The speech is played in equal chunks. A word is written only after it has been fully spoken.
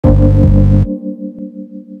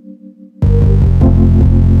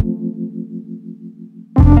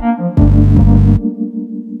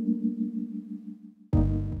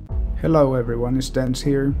Hello everyone, it's Dens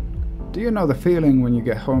here. Do you know the feeling when you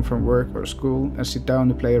get home from work or school and sit down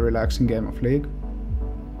to play a relaxing game of League?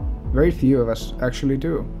 Very few of us actually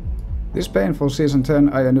do. This painful Season 10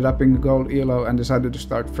 I ended up in Gold Elo and decided to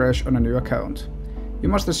start fresh on a new account. You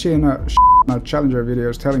must have seen a of Challenger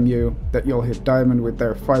videos telling you that you'll hit Diamond with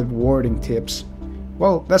their 5 warding tips.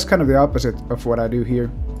 Well, that's kind of the opposite of what I do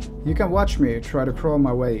here. You can watch me try to crawl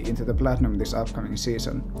my way into the Platinum this upcoming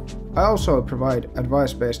season. I also provide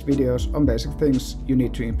advice-based videos on basic things you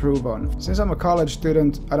need to improve on. Since I'm a college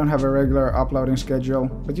student, I don't have a regular uploading schedule,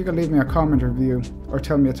 but you can leave me a comment review or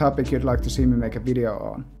tell me a topic you'd like to see me make a video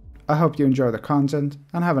on. I hope you enjoy the content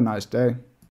and have a nice day.